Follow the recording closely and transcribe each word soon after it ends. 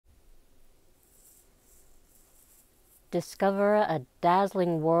Discover a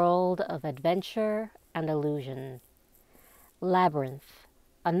dazzling world of adventure and illusion. Labyrinth,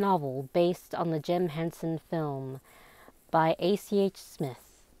 a novel based on the Jim Henson film by ACH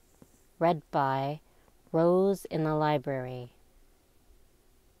Smith. Read by Rose in the Library.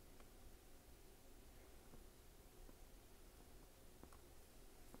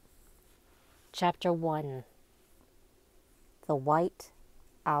 Chapter 1. The White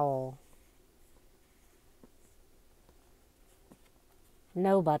Owl.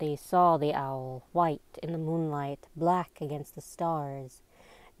 Nobody saw the owl, white in the moonlight, black against the stars.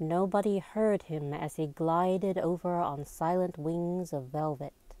 Nobody heard him as he glided over on silent wings of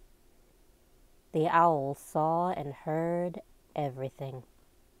velvet. The owl saw and heard everything.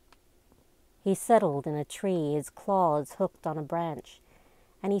 He settled in a tree, his claws hooked on a branch,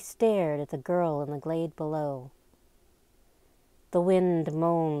 and he stared at the girl in the glade below. The wind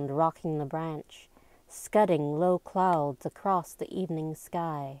moaned, rocking the branch, scudding low clouds across the evening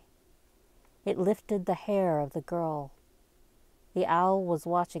sky. It lifted the hair of the girl. The owl was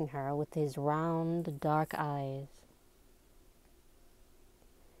watching her with his round, dark eyes.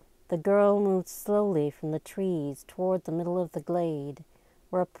 The girl moved slowly from the trees toward the middle of the glade,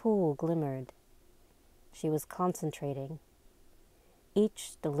 where a pool glimmered. She was concentrating.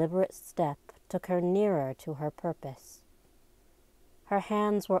 Each deliberate step took her nearer to her purpose. Her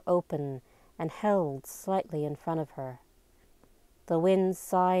hands were open and held slightly in front of her. The wind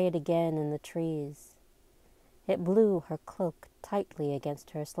sighed again in the trees. It blew her cloak tightly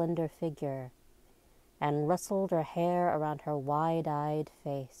against her slender figure and rustled her hair around her wide-eyed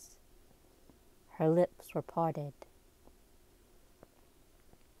face. Her lips were parted.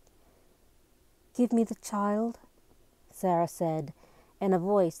 "Give me the child," Sarah said, in a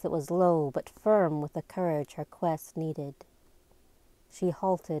voice that was low but firm with the courage her quest needed. She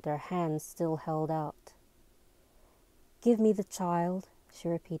halted, her hands still held out. "Give me the child," she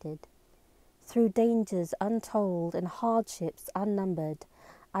repeated. "Through dangers untold and hardships unnumbered,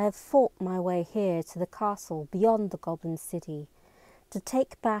 I have fought my way here to the castle beyond the Goblin City, to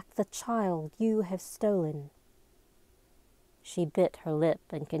take back the child you have stolen." She bit her lip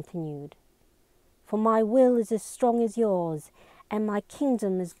and continued, "For my will is as strong as yours, and my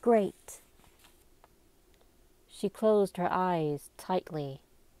kingdom is great." She closed her eyes tightly.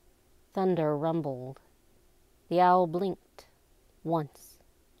 Thunder rumbled. The owl blinked once.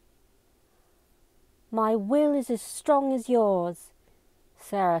 "My will is as strong as yours,"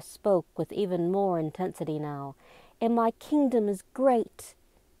 Sarah spoke with even more intensity now, "and my kingdom is great."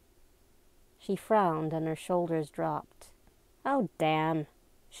 She frowned and her shoulders dropped. "Oh, damn,"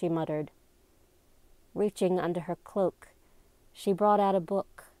 she muttered. Reaching under her cloak, she brought out a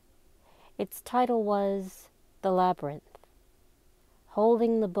book. Its title was The Labyrinth.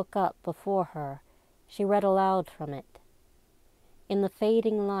 Holding the book up before her, she read aloud from it. In the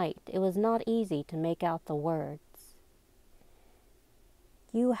fading light, it was not easy to make out the words.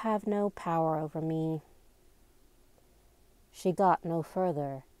 "You have no power over me." She got no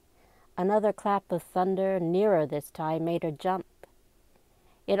further. Another clap of thunder, nearer this time, made her jump.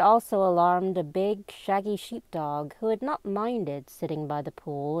 It also alarmed a big, shaggy sheepdog who had not minded sitting by the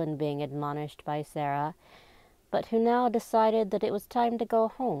pool and being admonished by Sarah, but who now decided that it was time to go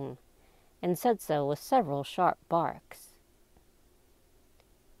home, and said so with several sharp barks.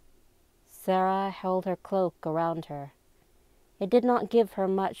 Sarah held her cloak around her. It did not give her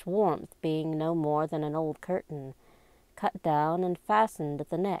much warmth, being no more than an old curtain, cut down and fastened at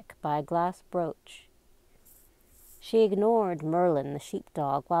the neck by a glass brooch. She ignored Merlin, the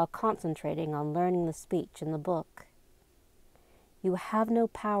sheepdog, while concentrating on learning the speech in the book. "You have no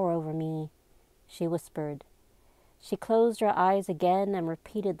power over me," she whispered. She closed her eyes again and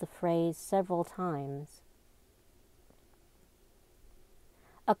repeated the phrase several times.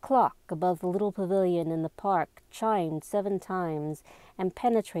 A clock above the little pavilion in the park chimed 7 times and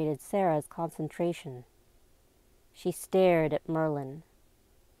penetrated Sarah's concentration. She stared at Merlin.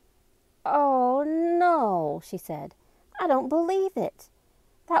 "Oh, no," she said. "I don't believe it.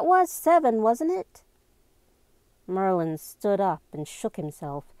 That was 7, wasn't it?" Merlin stood up and shook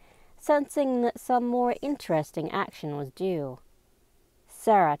himself, sensing that some more interesting action was due.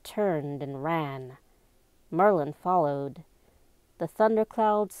 Sarah turned and ran. Merlin followed. The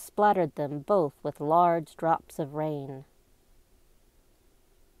thunderclouds splattered them both with large drops of rain.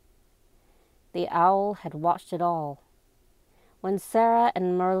 The owl had watched it all. When Sarah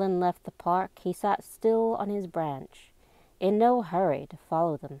and Merlin left the park, he sat still on his branch, in no hurry to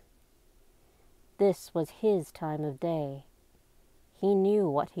follow them. This was his time of day. He knew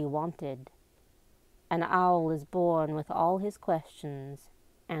what he wanted. An owl is born with all his questions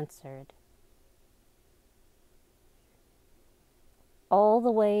answered. all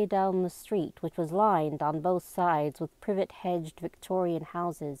the way down the street, which was lined on both sides with privet-hedged Victorian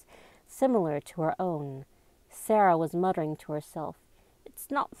houses similar to her own. Sarah was muttering to herself,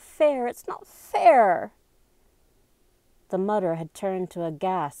 "It's not fair, it's not fair." The mutter had turned to a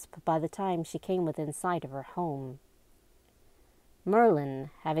gasp by the time she came within sight of her home.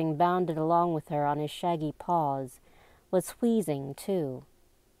 Merlin, having bounded along with her on his shaggy paws, was wheezing too.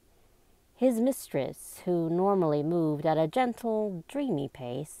 His mistress, who normally moved at a gentle, dreamy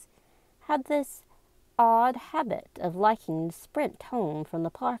pace, had this odd habit of liking to sprint home from the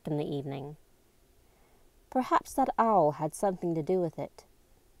park in the evening. Perhaps that owl had something to do with it.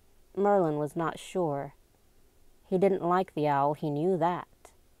 Merlin was not sure. He didn't like the owl, he knew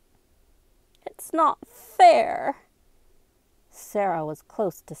that. "It's not fair." Sarah was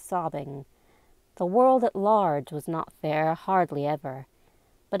close to sobbing. The world at large was not fair, hardly ever,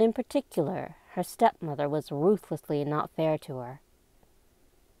 but in particular, her stepmother was ruthlessly not fair to her.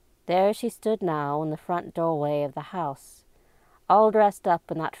 There she stood now in the front doorway of the house, all dressed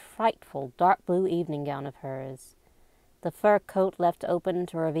up in that frightful dark blue evening gown of hers, the fur coat left open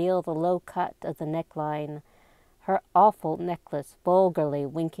to reveal the low cut of the neckline, her awful necklace vulgarly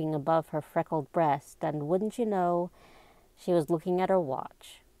winking above her freckled breast, and wouldn't you know, she was looking at her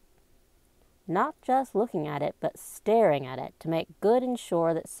watch. Not just looking at it, but staring at it to make good and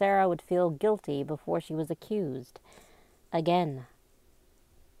sure that Sarah would feel guilty before she was accused. Again.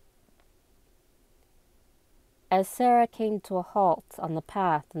 As Sarah came to a halt on the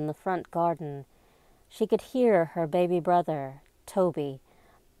path in the front garden, she could hear her baby brother, Toby,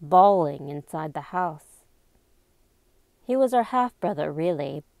 bawling inside the house. He was her half-brother,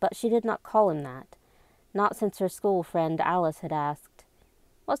 really, but she did not call him that, not since her school friend Alice had asked,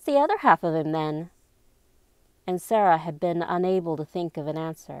 "What's the other half of him, then?" And Sarah had been unable to think of an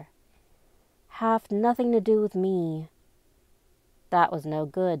answer. "Half nothing to do with me." That was no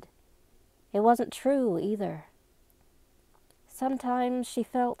good. It wasn't true, either. Sometimes she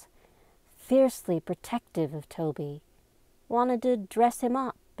felt fiercely protective of Toby, wanted to dress him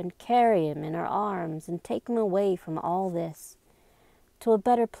up and carry him in her arms and take him away from all this, to a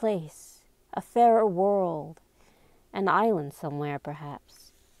better place, a fairer world, an island somewhere,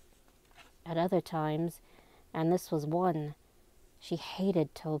 perhaps. At other times, and this was one, she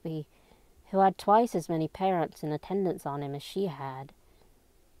hated Toby, who had twice as many parents in attendance on him as she had.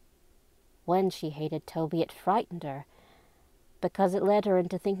 When she hated Toby, it frightened her, because it led her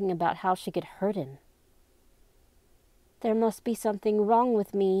into thinking about how she could hurt him. "There must be something wrong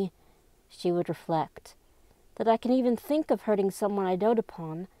with me," she would reflect, "that I can even think of hurting someone I dote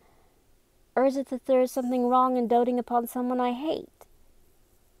upon. Or is it that there is something wrong in doting upon someone I hate?"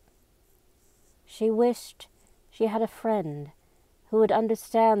 She wished she had a friend who would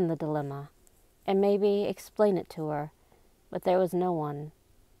understand the dilemma and maybe explain it to her, but there was no one.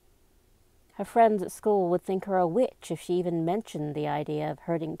 Her friends at school would think her a witch if she even mentioned the idea of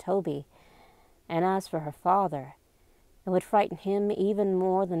hurting Toby, and as for her father, it would frighten him even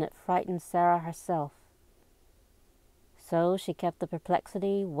more than it frightened Sarah herself. So she kept the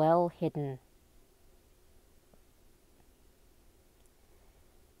perplexity well hidden.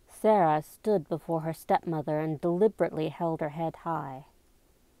 Sarah stood before her stepmother and deliberately held her head high.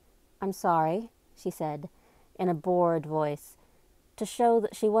 "I'm sorry," she said, in a bored voice, to show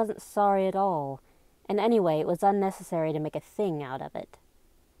that she wasn't sorry at all, and anyway it was unnecessary to make a thing out of it.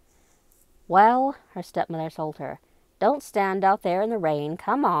 "Well," her stepmother told her, "don't stand out there in the rain.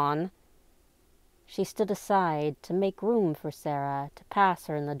 Come on." She stood aside to make room for Sarah to pass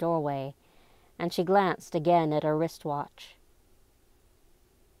her in the doorway, and she glanced again at her wristwatch.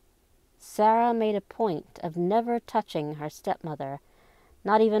 Sarah made a point of never touching her stepmother,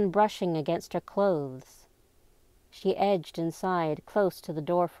 not even brushing against her clothes. She edged inside, close to the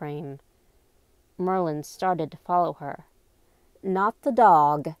doorframe. Merlin started to follow her. "Not the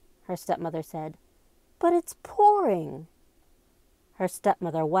dog," her stepmother said. "But it's pouring." Her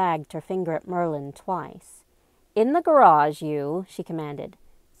stepmother wagged her finger at Merlin twice. "In the garage, you," she commanded.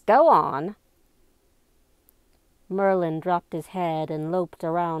 "Go on." Merlin dropped his head and loped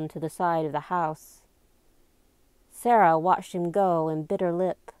around to the side of the house. Sarah watched him go and bit her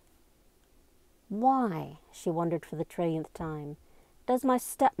lip. "Why," she wondered for the trillionth time, "does my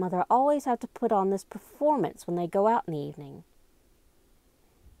stepmother always have to put on this performance when they go out in the evening?"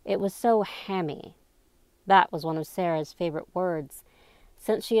 It was so hammy. That was one of Sarah's favorite words,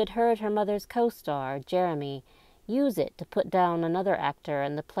 since she had heard her mother's co-star, Jeremy, use it to put down another actor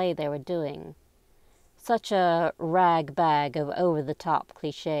in the play they were doing. Such a rag bag of over-the-top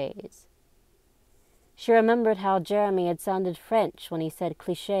cliches. She remembered how Jeremy had sounded French when he said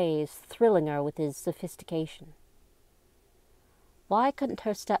cliches, thrilling her with his sophistication. Why couldn't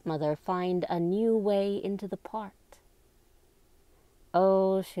her stepmother find a new way into the part?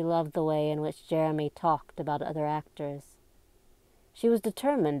 Oh, she loved the way in which Jeremy talked about other actors. She was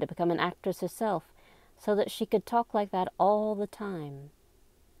determined to become an actress herself, so that she could talk like that all the time.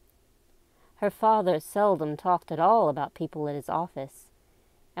 Her father seldom talked at all about people at his office,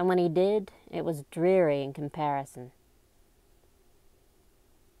 and when he did, it was dreary in comparison.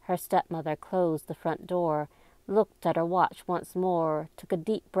 Her stepmother closed the front door, looked at her watch once more, took a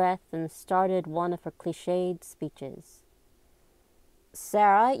deep breath, and started one of her cliched speeches.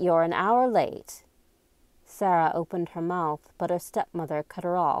 "Sarah, you're an hour late." Sarah opened her mouth, but her stepmother cut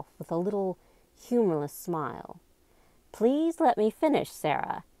her off with a little humorless smile. "Please let me finish,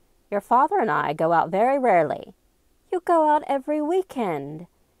 Sarah. Your father and I go out very rarely." "You go out every weekend,"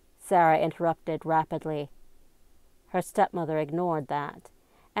 Sarah interrupted rapidly. Her stepmother ignored that.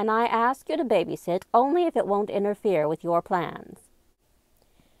 "And I ask you to babysit only if it won't interfere with your plans."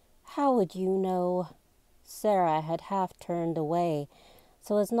 "How would you know?" Sarah had half turned away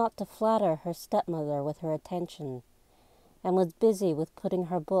so as not to flatter her stepmother with her attention, and was busy with putting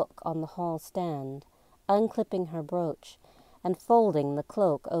her book on the hall stand, unclipping her brooch, and folding the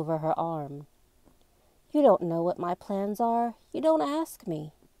cloak over her arm. "You don't know what my plans are. You don't ask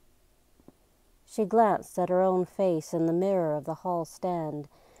me." She glanced at her own face in the mirror of the hall stand,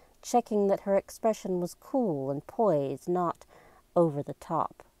 checking that her expression was cool and poised, not over the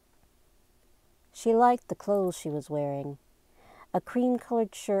top. She liked the clothes she was wearing. A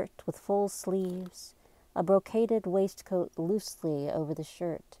cream-colored shirt with full sleeves, a brocaded waistcoat loosely over the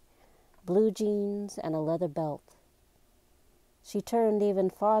shirt, blue jeans, and a leather belt. She turned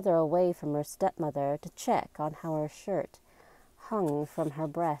even farther away from her stepmother to check on how her shirt hung from her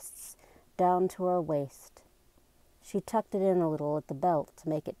breasts down to her waist. She tucked it in a little at the belt to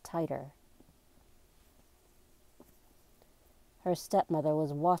make it tighter. Her stepmother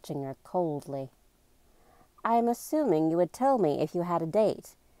was watching her coldly. "I'm assuming you would tell me if you had a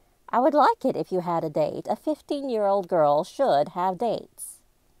date. I would like it if you had a date. A 15-year-old girl should have dates."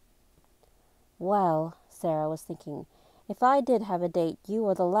 "Well," Sarah was thinking, "if I did have a date, you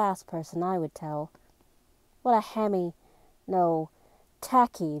are the last person I would tell. What a hammy, no,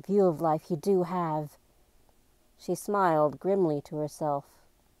 tacky view of life you do have." She smiled grimly to herself.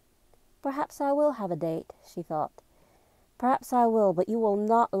 "Perhaps I will have a date," she thought. "Perhaps I will, but you will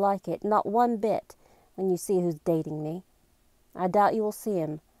not like it, not one bit, when you see who's dating me. I doubt you will see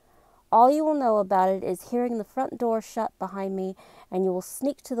him. All you will know about it is hearing the front door shut behind me, and you will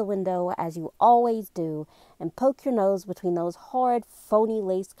sneak to the window, as you always do, and poke your nose between those horrid phony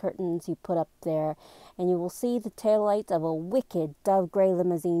lace curtains you put up there, and you will see the taillights of a wicked dove-gray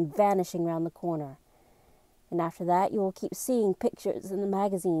limousine vanishing round the corner. And after that you will keep seeing pictures in the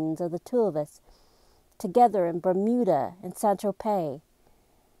magazines of the two of us, together in Bermuda and Saint-Tropez.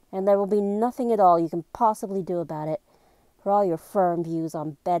 And there will be nothing at all you can possibly do about it, for all your firm views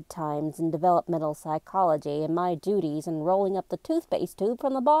on bedtimes and developmental psychology and my duties and rolling up the toothpaste tube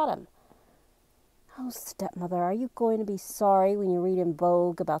from the bottom. Oh, stepmother, are you going to be sorry when you read in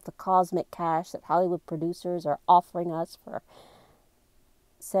Vogue about the cosmic cash that Hollywood producers are offering us for—"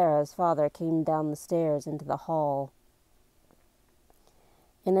 Sarah's father came down the stairs into the hall.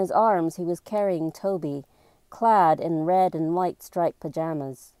 In his arms he was carrying Toby, clad in red and white striped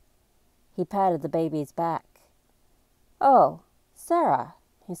pajamas. He patted the baby's back. "Oh, Sarah,"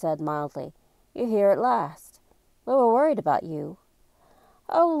 he said mildly, "you're here at last. We were worried about you."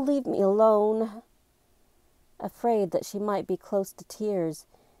 "Oh, leave me alone." Afraid that she might be close to tears,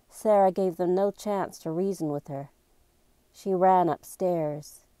 Sarah gave them no chance to reason with her. She ran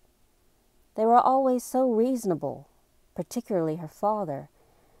upstairs. They were always so reasonable, particularly her father,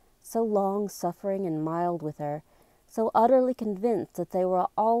 so long-suffering and mild with her, so utterly convinced that they were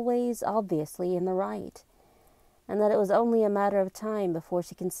always obviously in the right, and that it was only a matter of time before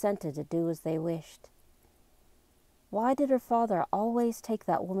she consented to do as they wished. Why did her father always take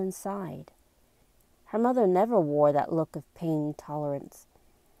that woman's side? Her mother never wore that look of pain tolerance.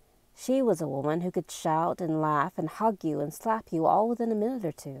 She was a woman who could shout and laugh and hug you and slap you all within a minute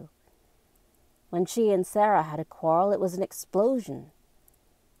or two. When she and Sarah had a quarrel, it was an explosion.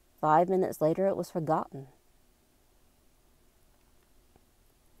 5 minutes later, it was forgotten.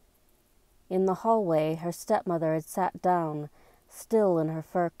 In the hallway, her stepmother had sat down, still in her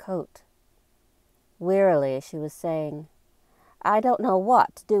fur coat. Wearily, she was saying, "I don't know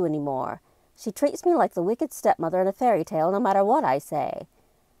what to do any more. She treats me like the wicked stepmother in a fairy tale, no matter what I say.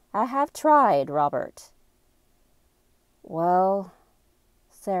 I have tried, Robert." "Well,"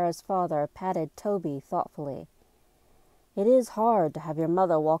 Sarah's father patted Toby thoughtfully, "it is hard to have your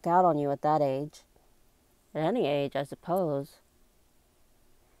mother walk out on you at that age." "At any age, I suppose."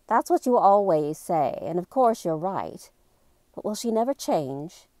 That's what you always say, and of course you're right. But will she never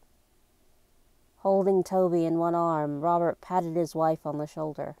change? Holding Toby in one arm, Robert patted his wife on the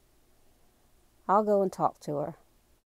shoulder. I'll go and talk to her.